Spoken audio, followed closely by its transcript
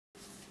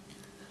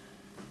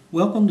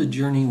Welcome to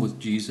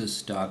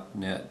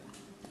JourneyWithJesus.net,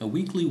 a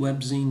weekly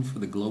webzine for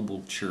the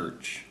global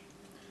church.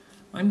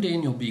 I'm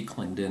Daniel B.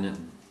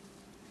 Clendenin.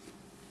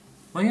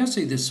 My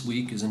essay this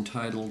week is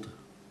entitled,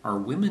 Are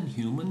Women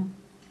Human?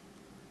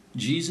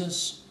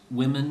 Jesus,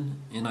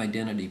 Women, and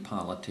Identity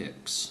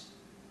Politics,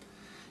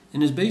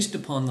 and is based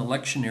upon the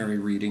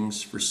lectionary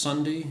readings for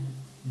Sunday,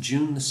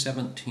 June the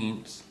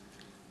 17th,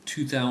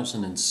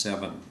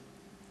 2007.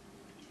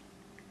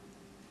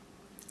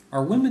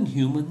 Are women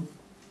human?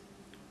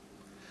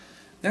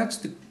 That's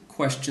the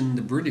question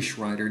the British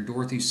writer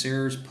Dorothy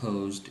Sayers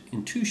posed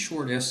in two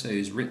short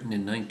essays written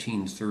in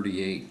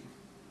 1938.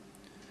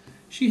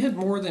 She had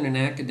more than an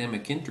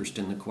academic interest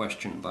in the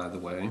question, by the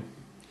way.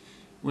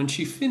 When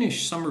she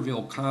finished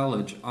Somerville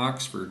College,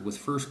 Oxford, with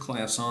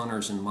first-class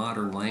honors in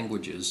modern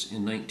languages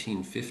in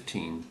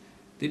 1915,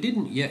 they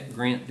didn't yet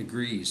grant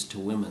degrees to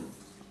women.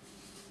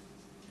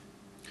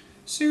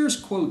 Sayers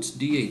quotes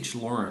D.H.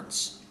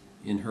 Lawrence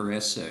in her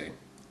essay,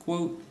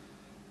 quote,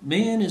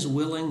 "Man is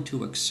willing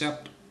to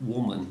accept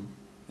woman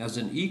as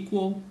an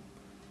equal,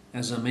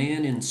 as a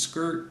man in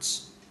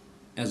skirts,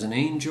 as an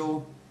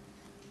angel,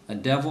 a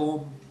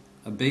devil,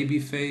 a baby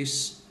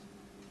face,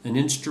 an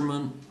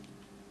instrument,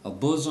 a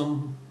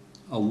bosom,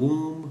 a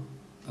womb,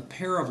 a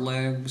pair of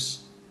legs,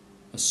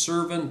 a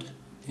servant,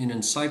 an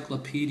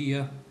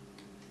encyclopedia,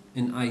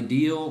 an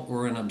ideal,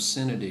 or an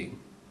obscenity.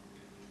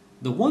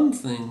 The one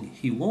thing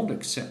he won't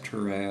accept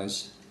her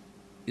as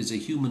is a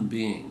human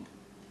being,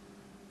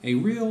 a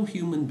real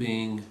human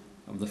being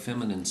of the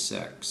feminine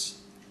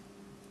sex."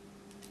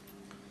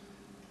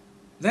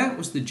 That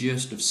was the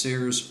gist of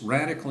Sayers'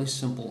 radically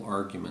simple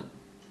argument,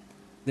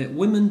 that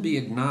women be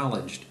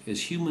acknowledged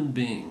as human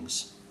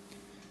beings,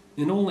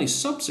 and only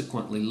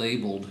subsequently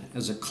labeled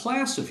as a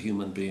class of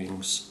human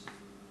beings,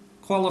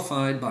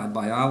 qualified by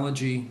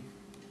biology,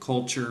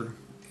 culture,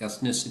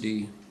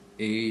 ethnicity,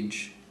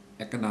 age,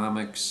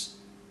 economics,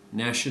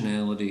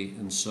 nationality,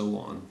 and so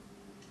on.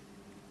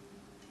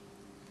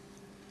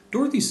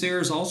 Dorothy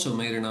Sayers also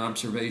made an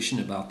observation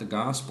about the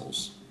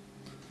Gospels.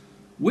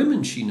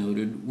 Women, she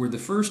noted, were the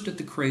first at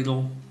the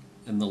cradle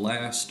and the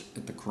last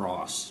at the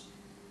cross.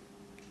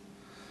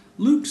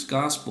 Luke's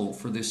Gospel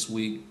for this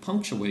week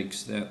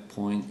punctuates that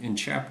point in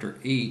chapter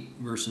 8,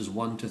 verses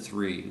 1 to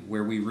 3,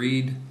 where we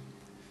read,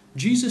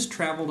 "Jesus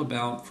traveled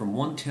about from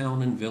one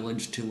town and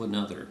village to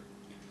another,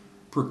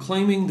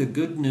 proclaiming the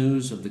good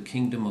news of the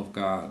kingdom of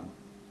God.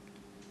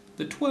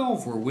 The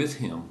 12 were with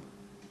him,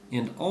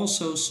 and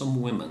also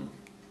some women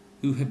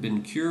who had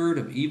been cured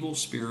of evil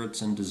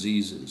spirits and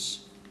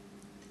diseases.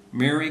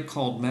 Mary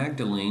called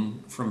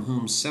Magdalene, from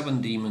whom 7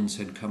 demons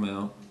had come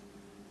out,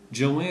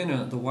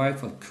 Joanna, the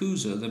wife of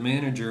Chuza, the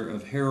manager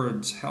of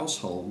Herod's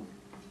household,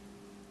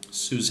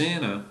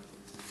 Susanna,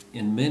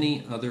 and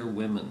many other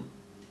women.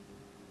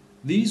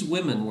 These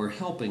women were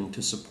helping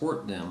to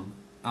support them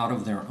out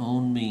of their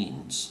own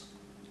means."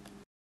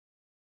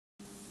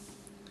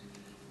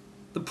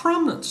 The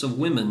prominence of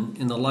women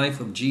in the life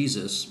of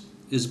Jesus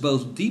is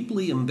both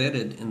deeply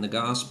embedded in the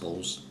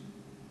Gospels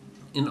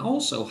and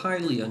also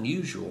highly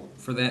unusual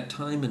for that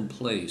time and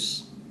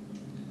place.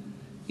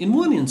 In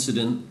one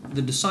incident,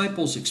 the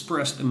disciples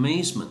expressed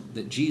amazement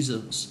that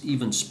Jesus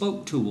even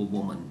spoke to a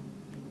woman,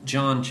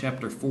 John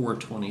chapter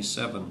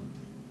 4:27.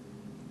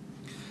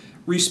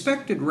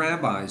 Respected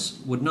rabbis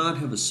would not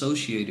have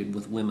associated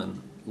with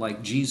women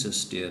like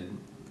Jesus did,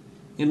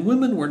 and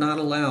women were not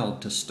allowed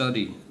to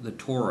study the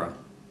Torah.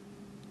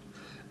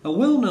 A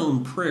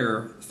well-known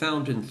prayer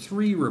found in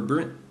 3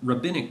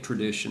 rabbinic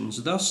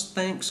traditions thus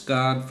thanks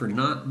God for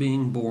not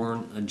being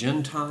born a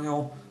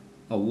Gentile,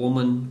 a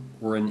woman,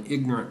 or an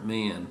ignorant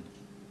man,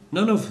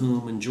 none of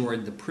whom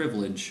enjoyed the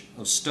privilege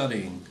of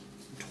studying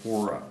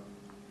Torah.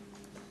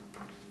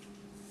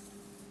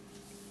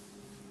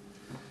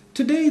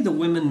 Today, the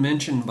women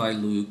mentioned by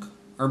Luke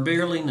are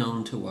barely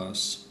known to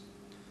us.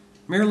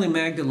 Mary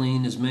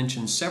Magdalene is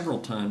mentioned several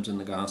times in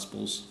the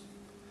Gospels.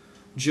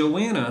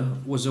 Joanna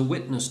was a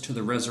witness to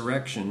the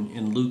resurrection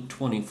in Luke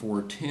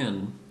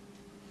 24:10,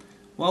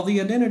 while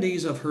the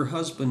identities of her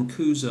husband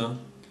Chuza,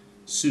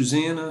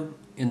 Susanna,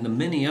 and the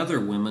many other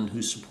women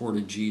who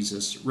supported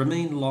Jesus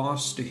remain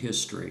lost to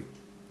history.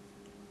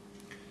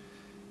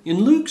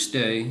 In Luke's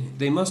day,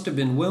 they must have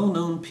been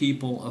well-known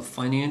people of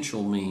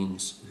financial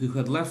means who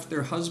had left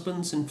their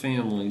husbands and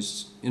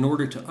families in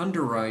order to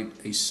underwrite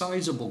a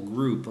sizable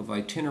group of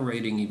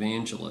itinerating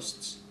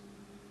evangelists.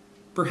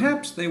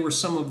 Perhaps they were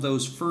some of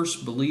those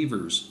first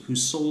believers who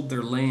sold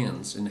their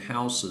lands and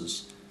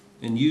houses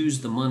and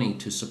used the money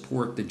to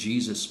support the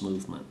Jesus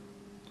movement.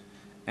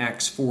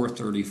 Acts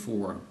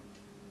 4:34.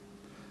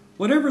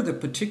 Whatever the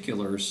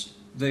particulars,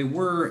 they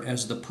were,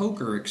 as the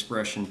poker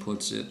expression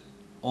puts it,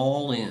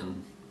 all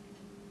in.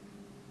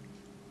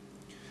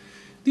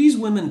 These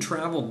women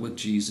traveled with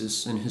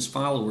Jesus and his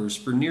followers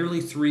for nearly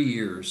 3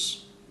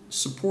 years,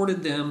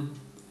 supported them,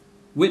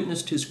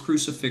 witnessed his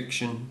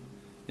crucifixion,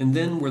 and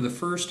then were the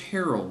first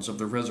heralds of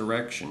the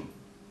resurrection.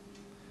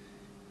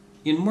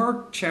 In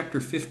Mark chapter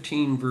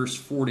 15, verse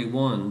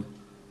 41,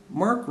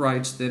 Mark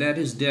writes that at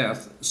his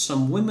death,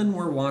 some women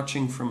were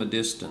watching from a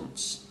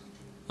distance,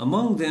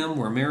 Among them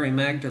were Mary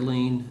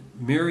Magdalene,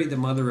 Mary the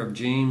mother of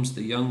James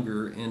the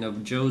younger and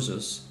of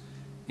Joseph,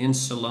 and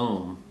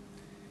Salome.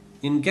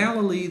 In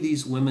Galilee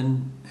these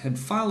women had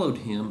followed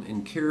him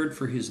and cared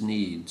for his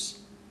needs.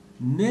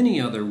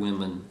 Many other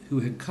women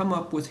who had come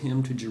up with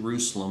him to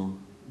Jerusalem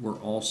were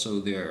also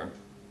there.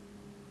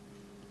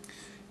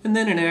 And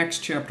then in Acts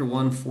chapter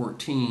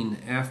 1:14,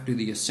 after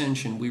the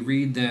ascension, we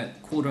read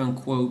that,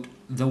 quote-unquote,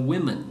 the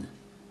women,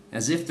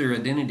 as if their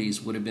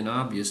identities would have been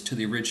obvious to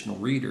the original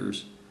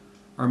readers,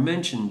 are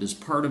mentioned as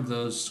part of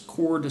those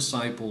core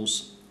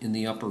disciples in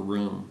the upper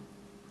room.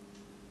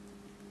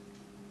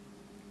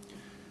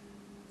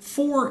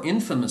 4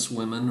 infamous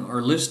women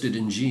are listed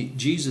in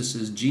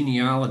Jesus'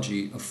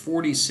 genealogy of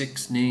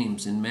 46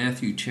 names in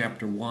Matthew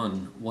chapter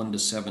 1,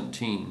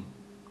 1-17.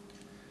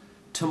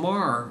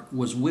 Tamar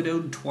was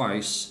widowed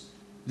twice,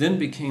 then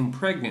became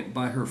pregnant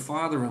by her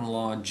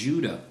father-in-law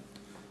Judah,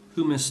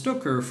 who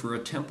mistook her for a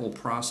temple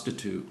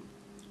prostitute.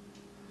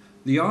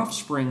 The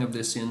offspring of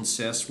this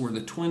incest were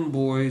the twin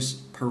boys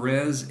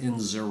Perez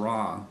and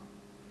Zerah.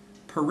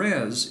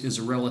 Perez is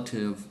a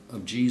relative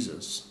of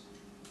Jesus.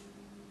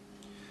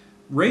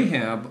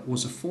 Rahab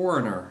was a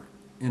foreigner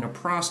and a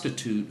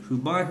prostitute who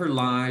by her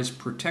lies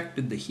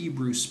protected the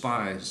Hebrew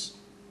spies.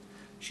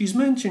 She's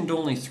mentioned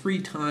only 3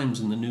 times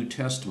in the New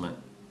Testament.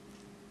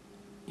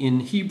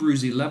 In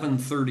Hebrews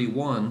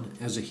 11:31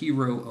 as a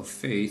hero of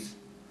faith,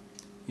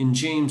 in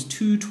James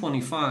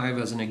 2:25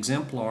 as an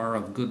exemplar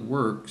of good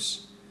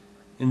works,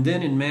 and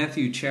then in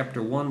Matthew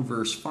chapter 1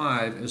 verse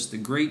 5 as the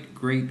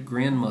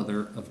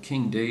great-great-grandmother of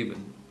King David.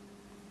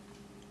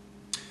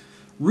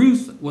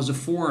 Ruth was a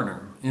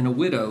foreigner and a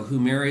widow who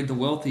married the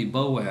wealthy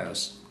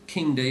Boaz,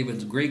 King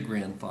David's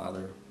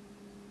great-grandfather.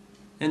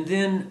 And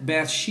then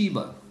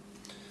Bathsheba,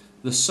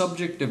 the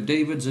subject of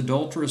David's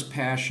adulterous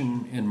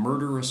passion and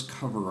murderous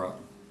cover-up,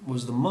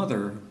 was the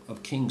mother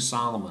of King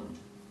Solomon.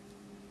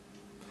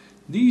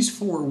 These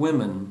 4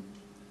 women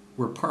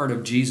were part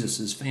of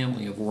Jesus'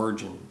 family of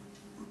origin.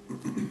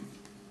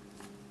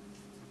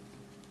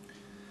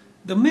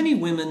 The many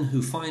women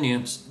who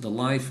financed the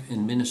life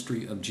and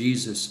ministry of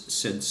Jesus,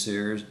 said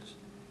Sayers,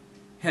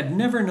 had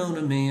never known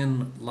a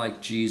man like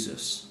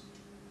Jesus.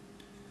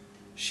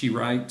 She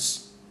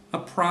writes, a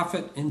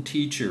prophet and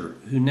teacher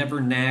who never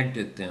nagged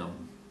at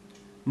them,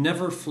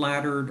 never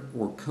flattered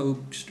or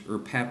coaxed or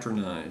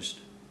patronized,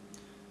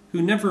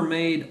 who never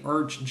made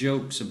arch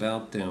jokes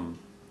about them,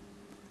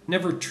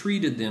 never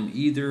treated them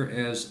either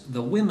as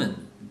the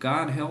women,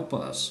 God help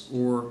us,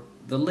 or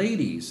the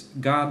ladies,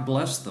 God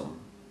bless them,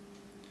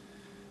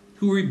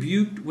 who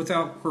rebuked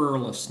without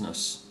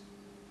querulousness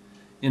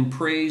and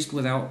praised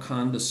without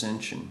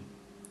condescension,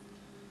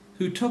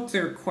 who took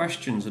their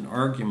questions and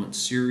arguments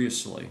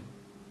seriously,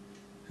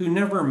 who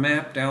never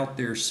mapped out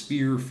their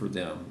sphere for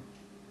them,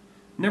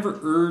 never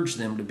urged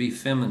them to be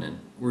feminine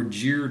or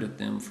jeered at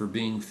them for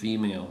being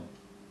female,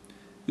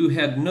 who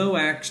had no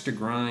axe to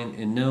grind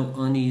and no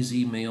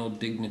uneasy male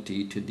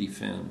dignity to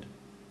defend,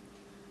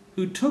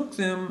 who took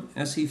them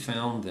as he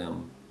found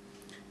them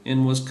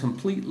and was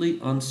completely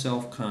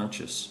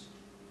unself-conscious.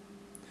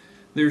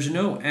 There's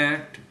no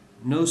act,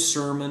 no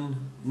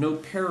sermon, no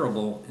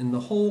parable in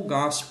the whole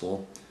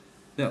gospel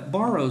that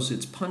borrows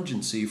its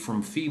pungency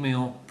from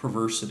female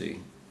perversity.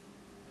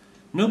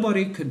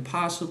 Nobody could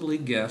possibly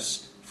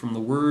guess from the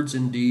words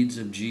and deeds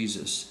of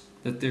Jesus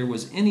that there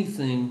was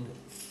anything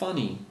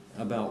funny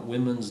about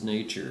women's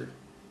nature.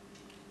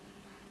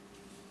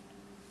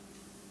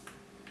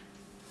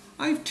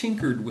 I've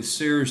tinkered with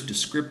Sayers'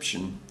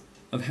 description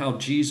of how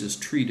Jesus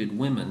treated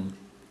women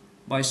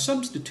by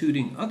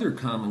substituting other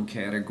common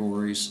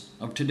categories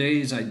of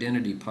today's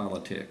identity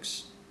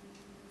politics.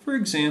 For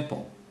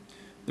example,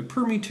 the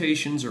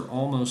permutations are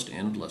almost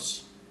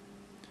endless.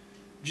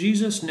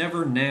 Jesus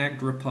never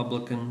nagged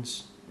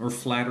Republicans or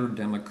flattered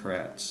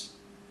Democrats.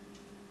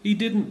 He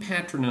didn't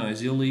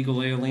patronize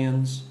illegal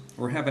aliens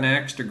or have an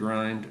axe to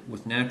grind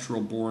with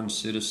natural-born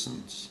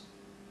citizens.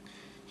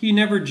 He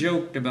never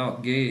joked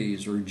about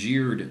gays or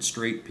jeered at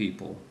straight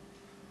people,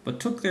 but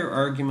took their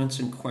arguments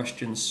and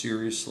questions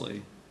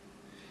seriously.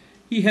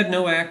 He had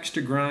no axe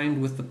to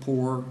grind with the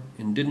poor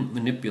and didn't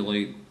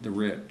manipulate the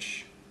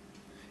rich.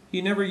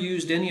 He never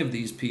used any of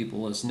these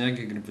people as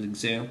negative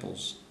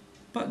examples,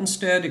 but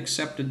instead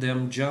accepted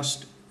them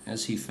just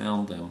as he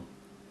found them.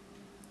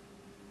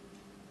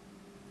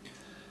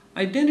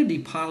 Identity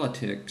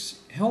politics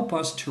help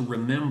us to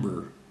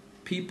remember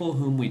people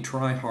whom we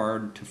try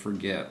hard to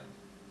forget.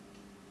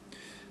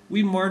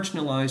 We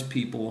marginalize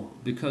people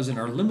because in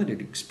our limited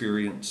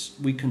experience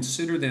we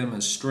consider them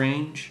as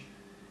strange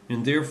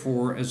and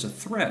therefore as a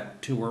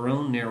threat to our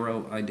own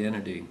narrow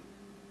identity.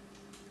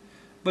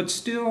 But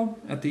still,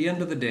 at the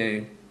end of the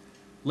day,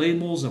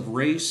 labels of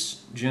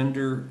race,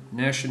 gender,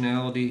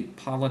 nationality,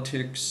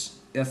 politics,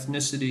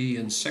 ethnicity,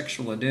 and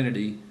sexual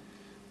identity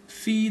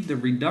feed the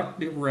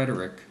reductive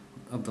rhetoric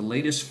of the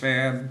latest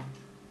fad,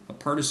 a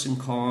partisan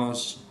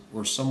cause,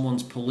 or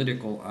someone's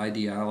political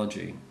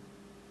ideology.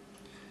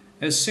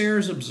 As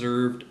Sayers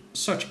observed,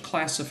 such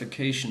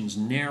classifications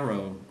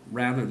narrow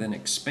rather than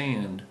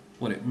expand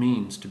what it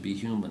means to be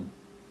human.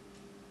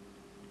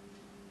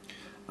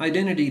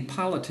 Identity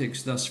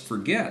politics thus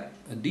forget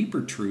a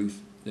deeper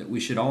truth that we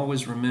should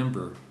always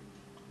remember: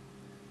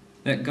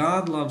 that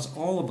God loves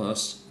all of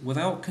us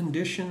without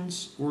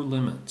conditions or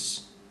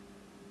limits,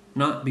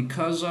 not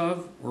because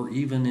of or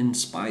even in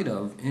spite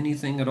of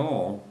anything at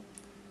all,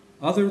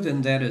 other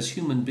than that as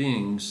human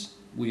beings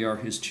we are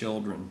His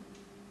children.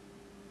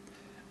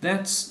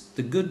 That's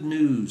the good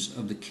news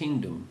of the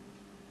kingdom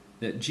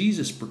that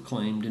Jesus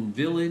proclaimed in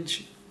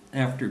village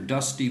after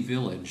dusty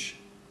village,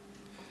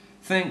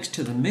 thanks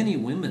to the many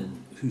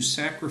women who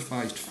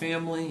sacrificed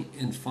family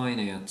and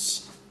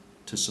finance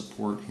to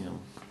support Him.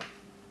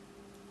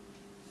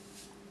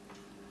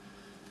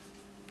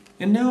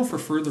 And now for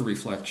further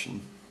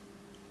reflection.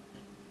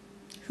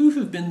 Who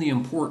have been the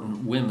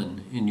important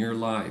women in your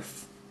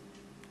life?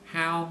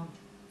 How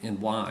and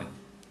why?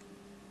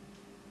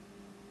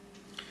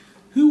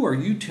 Who are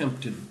you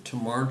tempted to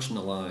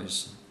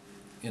marginalize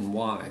and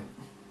why?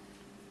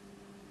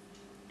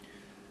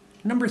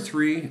 Number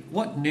 3,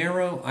 what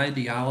narrow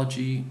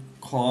ideology,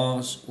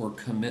 cause, or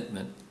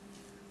commitment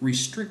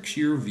restricts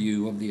your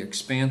view of the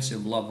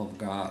expansive love of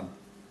God?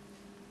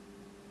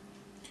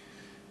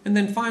 And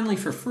then finally,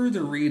 for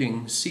further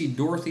reading, see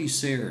Dorothy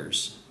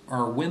Sayers,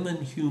 Are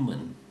Women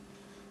Human?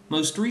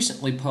 Most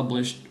recently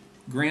published,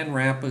 Grand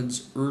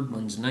Rapids,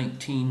 Eerdmans,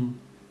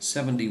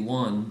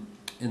 1971,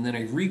 and then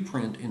a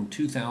reprint in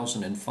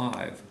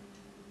 2005.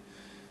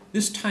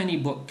 This tiny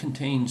book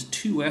contains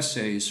 2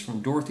 essays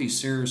from Dorothy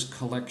Sayers'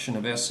 collection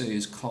of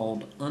essays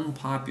called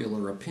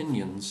Unpopular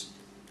Opinions,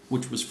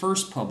 which was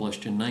first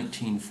published in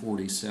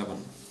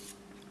 1947.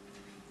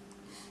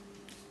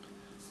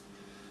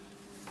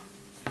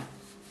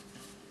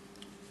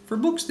 For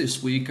books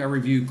this week, I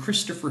review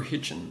Christopher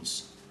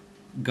Hitchens'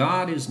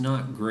 God is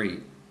Not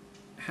Great: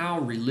 How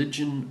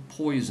Religion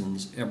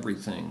Poisons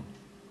Everything.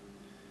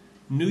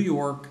 New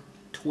York,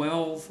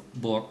 12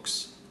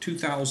 books,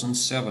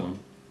 2007,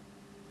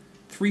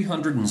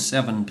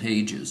 307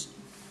 pages.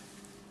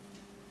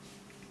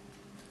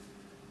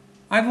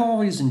 I've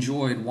always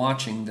enjoyed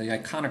watching the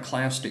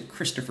iconoclastic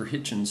Christopher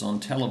Hitchens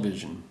on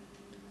television,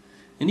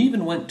 and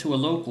even went to a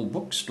local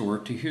bookstore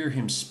to hear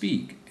him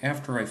speak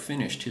after I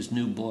finished his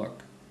new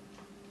book.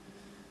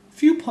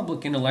 Few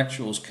public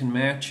intellectuals can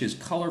match his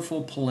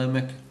colorful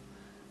polemic,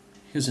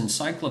 his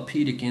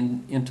encyclopedic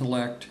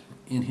intellect,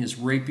 and his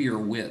rapier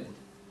wit.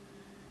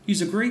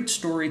 He's a great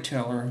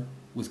storyteller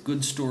with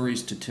good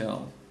stories to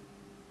tell.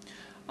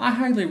 I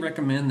highly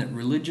recommend that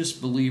religious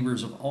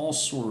believers of all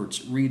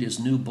sorts read his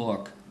new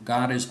book,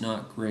 God is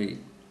Not Great,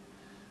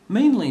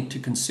 mainly to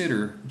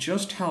consider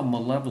just how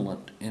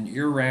malevolent and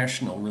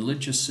irrational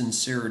religious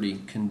sincerity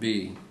can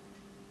be.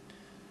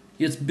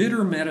 It's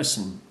bitter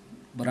medicine,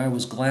 but I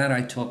was glad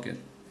I took it.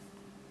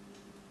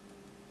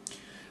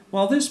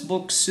 While this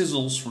book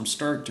sizzles from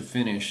start to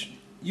finish,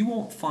 you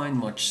won't find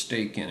much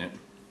steak in it.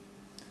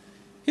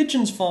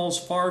 Hitchens falls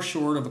far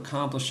short of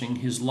accomplishing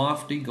his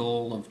lofty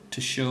goal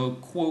to show,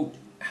 quote,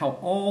 how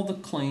all the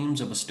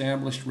claims of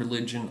established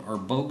religion are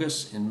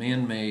bogus and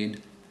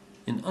man-made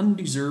and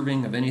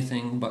undeserving of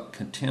anything but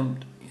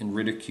contempt and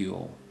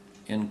ridicule,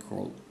 end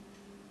quote.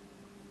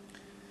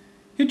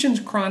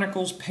 Hitchens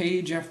chronicles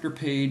page after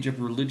page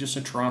of religious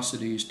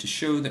atrocities to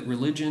show that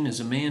religion is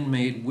a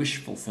man-made wish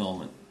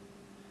fulfillment.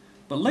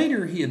 But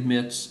later he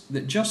admits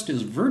that just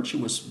as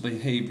virtuous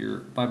behavior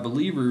by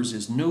believers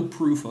is no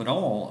proof at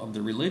all of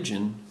the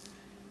religion,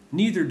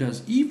 neither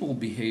does evil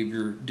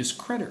behavior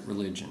discredit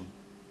religion.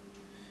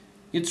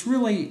 It's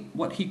really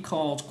what he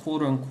calls,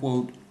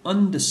 quote-unquote,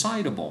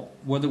 undecidable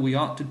whether we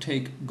ought to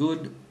take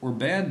good or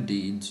bad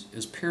deeds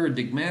as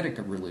paradigmatic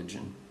of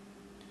religion.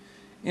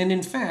 And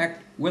in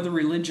fact, whether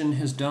religion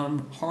has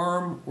done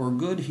harm or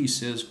good, he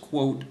says,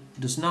 quote,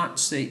 does not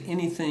say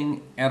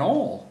anything at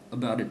all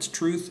about its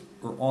truth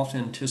or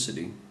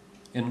authenticity,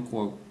 end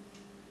quote.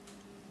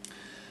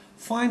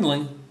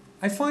 Finally,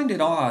 I find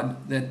it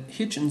odd that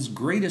Hitchens'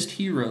 greatest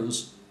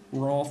heroes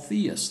were all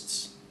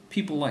theists,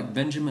 people like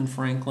Benjamin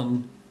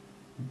Franklin,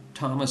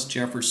 Thomas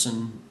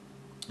Jefferson,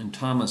 and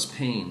Thomas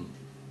Paine.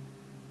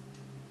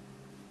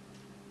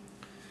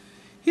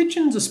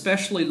 Hitchens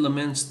especially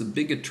laments the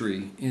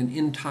bigotry and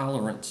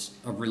intolerance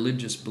of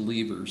religious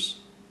believers.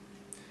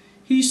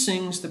 He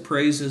sings the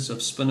praises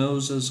of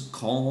Spinoza's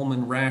calm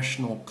and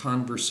rational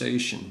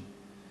conversation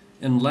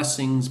and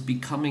Lessing's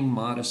becoming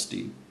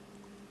modesty.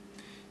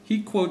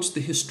 He quotes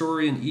the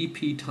historian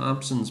E.P.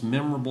 Thompson's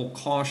memorable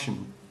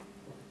caution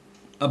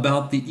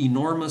about the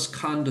enormous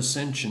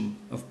condescension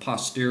of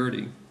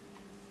posterity.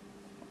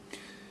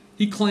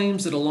 He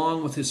claims that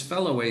along with his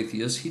fellow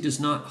atheists, he does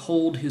not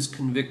hold his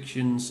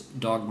convictions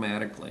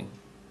dogmatically.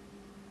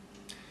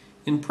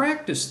 In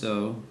practice,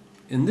 though,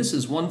 and this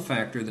is one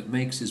factor that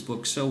makes his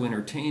book so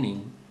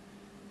entertaining,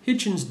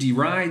 Hitchens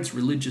derides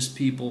religious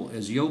people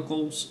as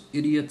yokels,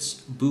 idiots,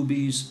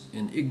 boobies,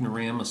 and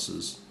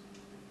ignoramuses.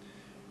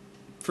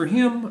 For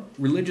him,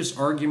 religious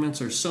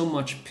arguments are so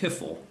much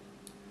piffle.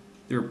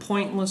 They're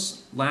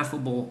pointless,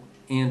 laughable,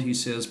 and, he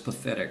says,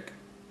 pathetic.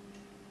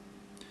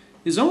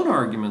 His own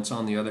arguments,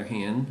 on the other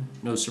hand,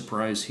 no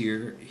surprise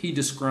here, he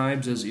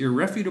describes as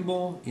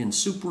irrefutable,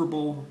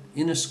 insuperable,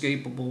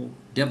 inescapable,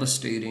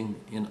 devastating,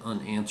 and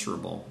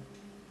unanswerable.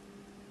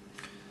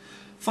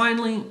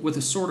 Finally, with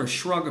a sort of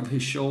shrug of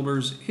his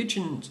shoulders,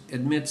 Hitchens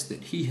admits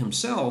that he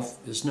himself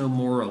is no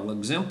moral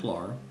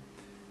exemplar,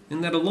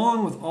 and that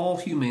along with all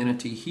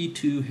humanity, he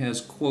too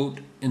has, quote,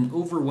 an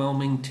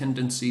overwhelming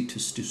tendency to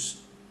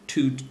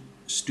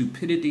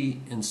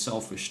stupidity and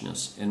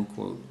selfishness, end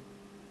quote.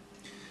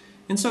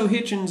 And so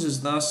Hitchens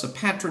is thus a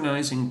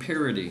patronizing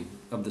parody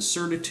of the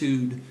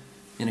certitude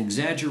and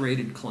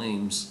exaggerated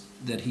claims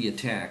that he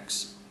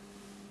attacks.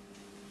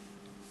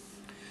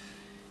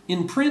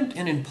 In print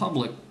and in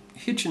public,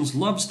 Hitchens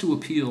loves to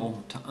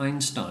appeal to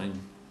Einstein,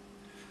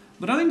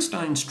 but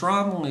Einstein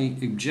strongly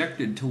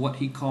objected to what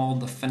he called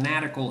the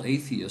fanatical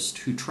atheist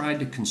who tried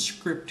to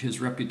conscript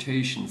his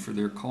reputation for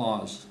their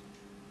cause.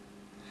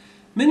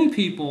 Many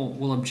people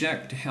will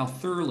object to how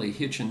thoroughly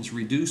Hitchens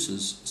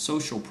reduces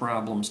social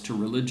problems to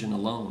religion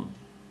alone.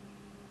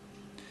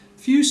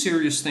 Few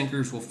serious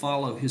thinkers will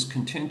follow his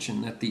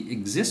contention that the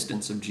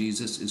existence of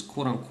Jesus is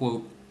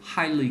quote-unquote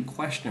highly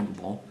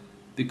questionable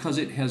because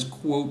it has,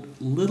 quote,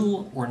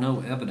 little or no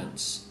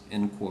evidence,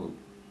 end quote.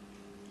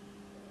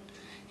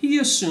 He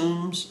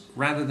assumes,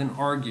 rather than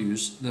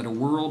argues, that a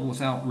world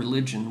without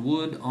religion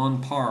would,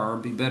 on par,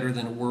 be better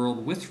than a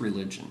world with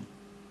religion.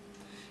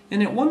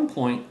 And at one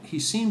point, he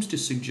seems to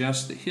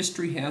suggest that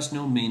history has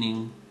no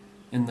meaning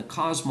and the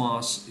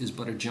cosmos is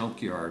but a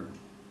junkyard.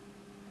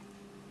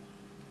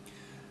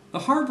 The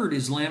Harvard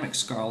Islamic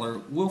scholar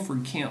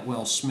Wilfred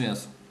Cantwell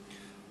Smith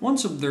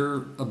once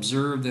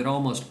observed that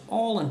almost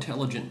all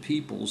intelligent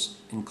peoples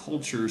and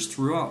cultures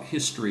throughout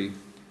history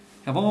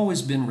have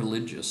always been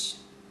religious.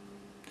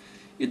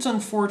 It's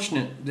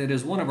unfortunate that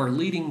as one of our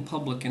leading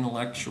public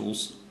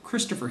intellectuals,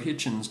 Christopher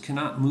Hitchens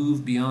cannot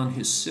move beyond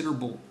his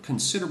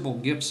considerable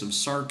gifts of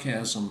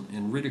sarcasm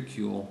and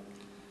ridicule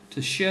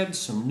to shed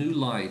some new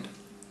light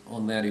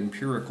on that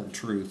empirical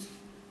truth.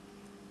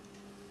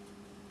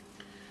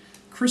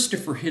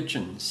 Christopher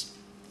Hitchens,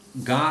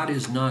 God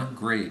is not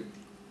great.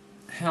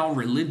 How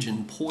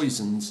religion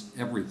poisons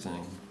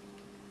everything.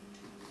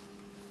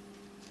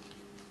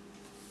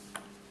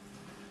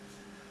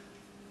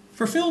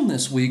 For film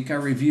this week, I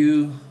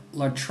review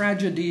La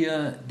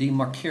Tragedia de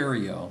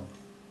Macario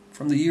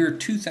from the year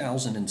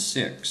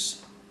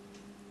 2006,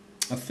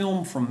 a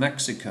film from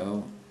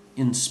Mexico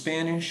in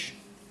Spanish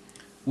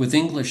with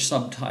English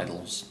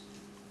subtitles.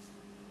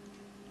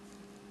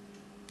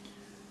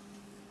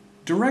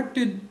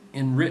 Directed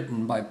and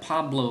written by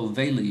Pablo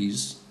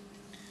Vélez,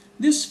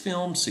 this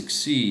film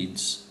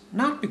succeeds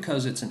not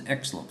because it's an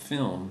excellent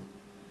film,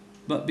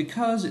 but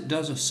because it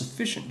does a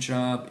sufficient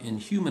job in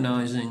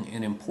humanizing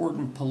an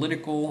important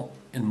political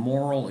and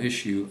moral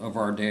issue of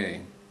our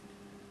day: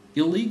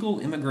 illegal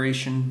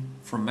immigration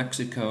from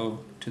Mexico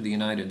to the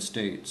United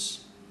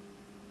States.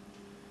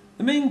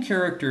 The main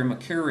character,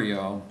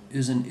 Macario,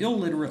 is an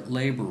illiterate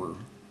laborer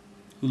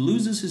who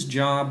loses his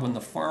job when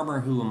the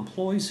farmer who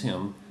employs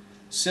him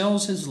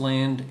sells his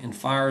land and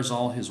fires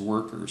all his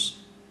workers.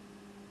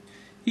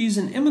 He's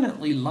an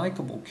eminently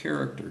likable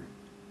character,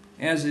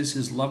 as is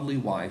his lovely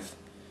wife,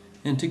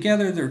 and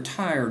together they're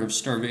tired of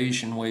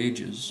starvation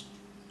wages.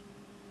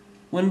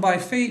 When by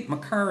fate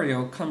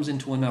Macario comes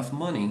into enough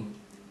money,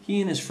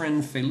 he and his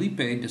friend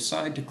Felipe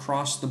decide to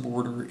cross the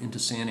border into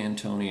San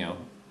Antonio.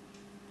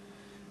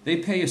 They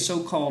pay a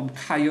so-called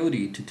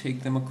coyote to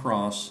take them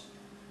across,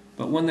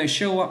 but when they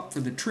show up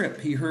for the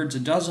trip, he herds a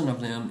dozen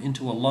of them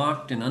into a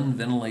locked and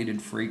unventilated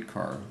freight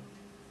car.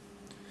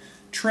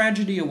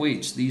 Tragedy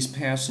awaits these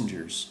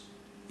passengers,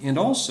 and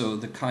also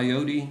the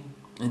coyote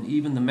and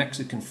even the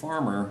Mexican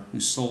farmer who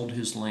sold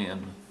his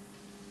land.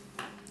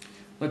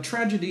 La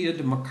Tragedia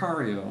de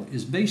Macario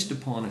is based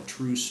upon a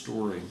true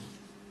story.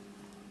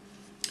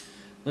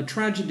 La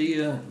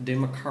Tragedia de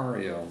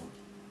Macario,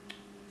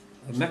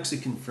 a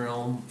Mexican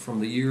film from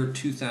the year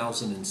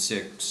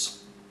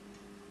 2006.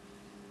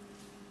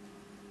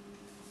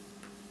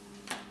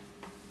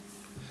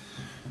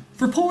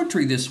 For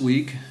poetry this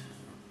week,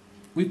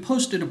 we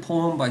posted a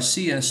poem by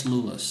C.S.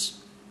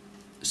 Lewis.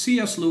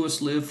 C.S.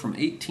 Lewis lived from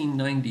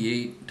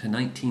 1898 to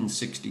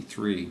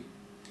 1963.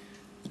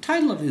 The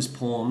title of his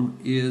poem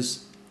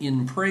is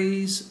In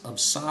Praise of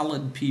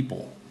Solid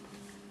People.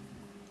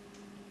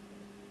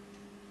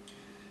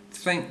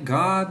 Thank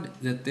God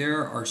that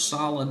there are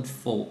solid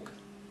folk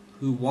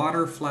who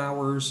water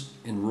flowers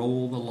and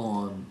roll the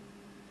lawn,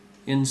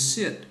 and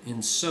sit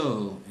and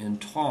sew and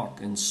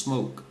talk and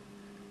smoke,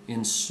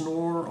 and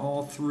snore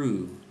all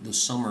through the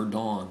summer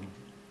dawn.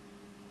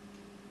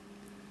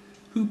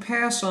 Who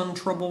pass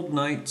untroubled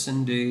nights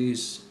and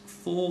days,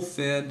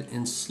 full-fed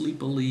and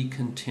sleepily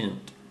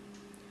content,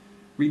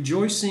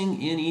 rejoicing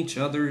in each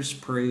other's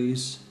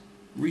praise,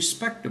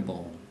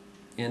 respectable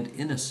and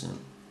innocent.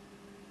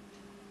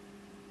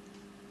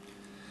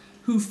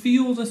 Who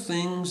feel the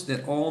things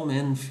that all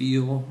men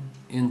feel,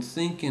 and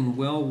think in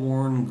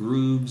well-worn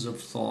grooves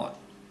of thought,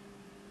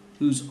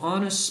 whose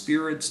honest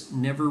spirits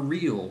never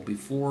reel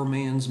before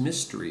man's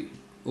mystery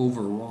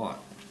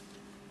overwrought.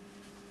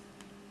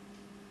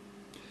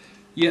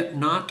 Yet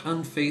not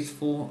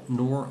unfaithful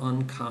nor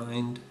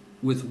unkind,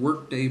 with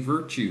workday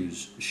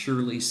virtues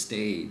surely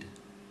stayed.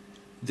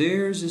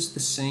 Theirs is the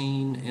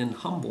sane and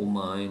humble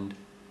mind,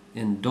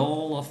 in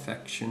dull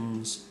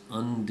affections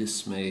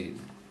undismayed.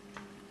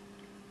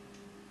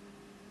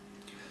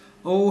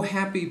 O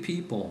happy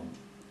people,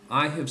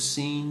 I have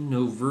seen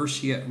no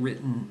verse yet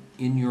written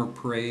in your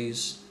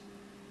praise,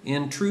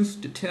 and truth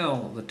to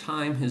tell, the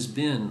time has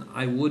been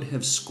I would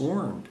have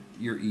scorned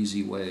your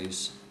easy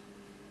ways.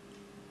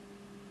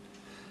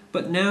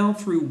 But now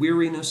through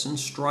weariness and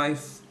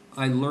strife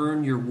I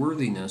learn your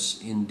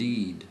worthiness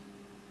indeed.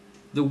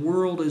 The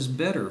world is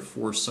better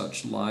for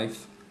such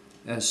life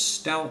as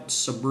stout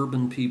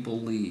suburban people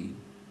lead.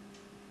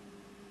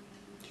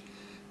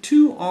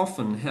 Too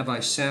often have I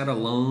sat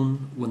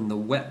alone when the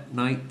wet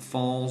night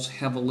falls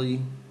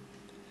heavily,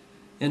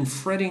 and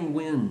fretting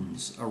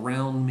winds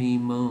around me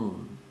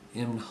moan,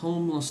 and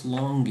homeless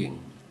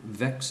longing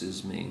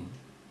vexes me.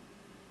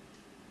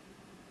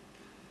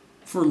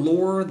 For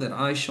lore that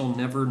I shall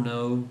never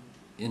know,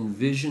 in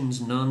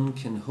visions none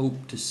can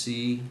hope to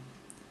see,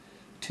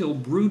 till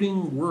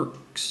brooding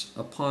works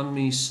upon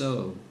me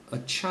so, a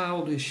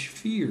childish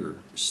fear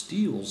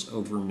steals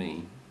over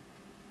me.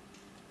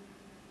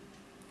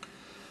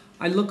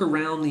 I look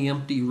around the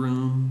empty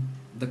room,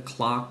 the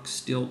clock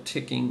still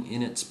ticking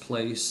in its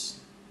place,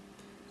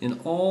 and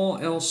all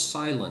else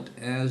silent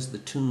as the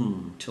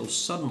tomb, till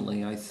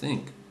suddenly I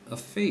think a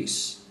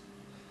face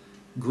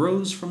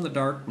grows from the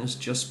darkness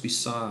just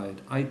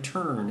beside. I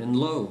turn, and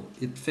lo,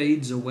 it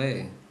fades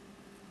away.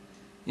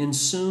 And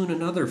soon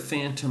another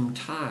phantom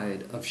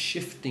tide of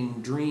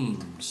shifting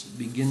dreams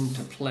begin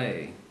to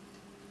play.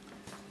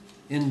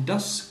 And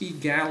dusky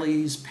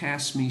galleys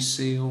past me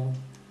sail,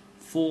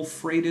 full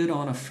freighted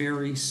on a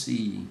fairy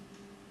sea.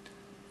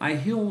 I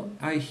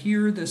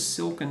hear the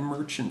silken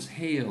merchants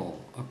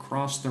hail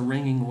across the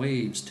ringing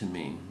waves to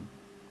me.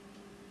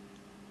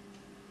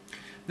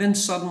 Then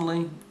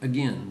suddenly,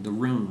 again, the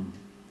room,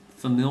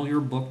 familiar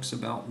books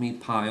about me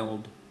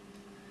piled,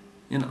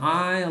 and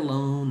I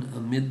alone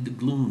amid the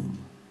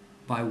gloom,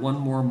 by one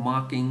more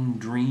mocking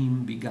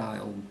dream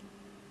beguiled.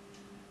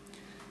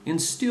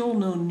 And still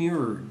no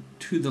nearer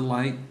to the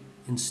light,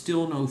 and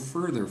still no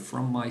further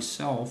from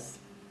myself,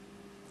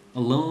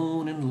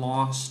 alone and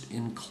lost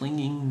in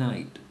clinging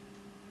night,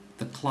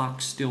 the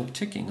clock still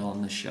ticking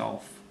on the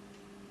shelf.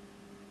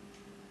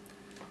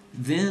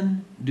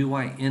 Then do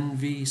I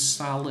envy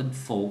solid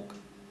folk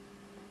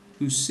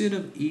who sit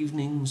of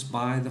evenings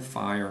by the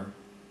fire,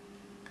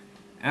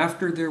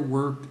 after their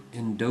work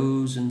and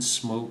doze and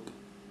smoke,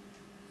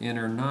 and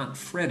are not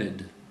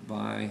fretted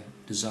by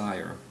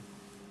desire.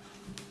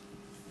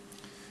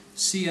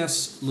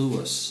 C.S.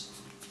 Lewis,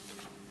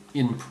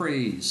 in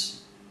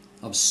praise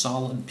of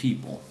solid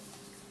people.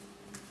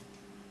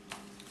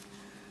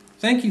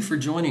 Thank you for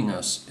joining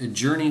us at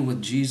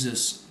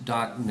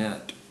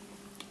JourneyWithJesus.net,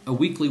 a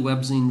weekly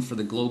webzine for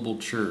the Global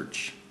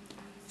Church,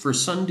 for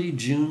Sunday,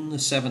 June the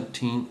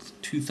 17th,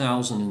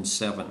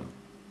 2007.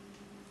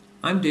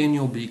 I'm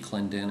Daniel B.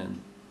 Clendenin.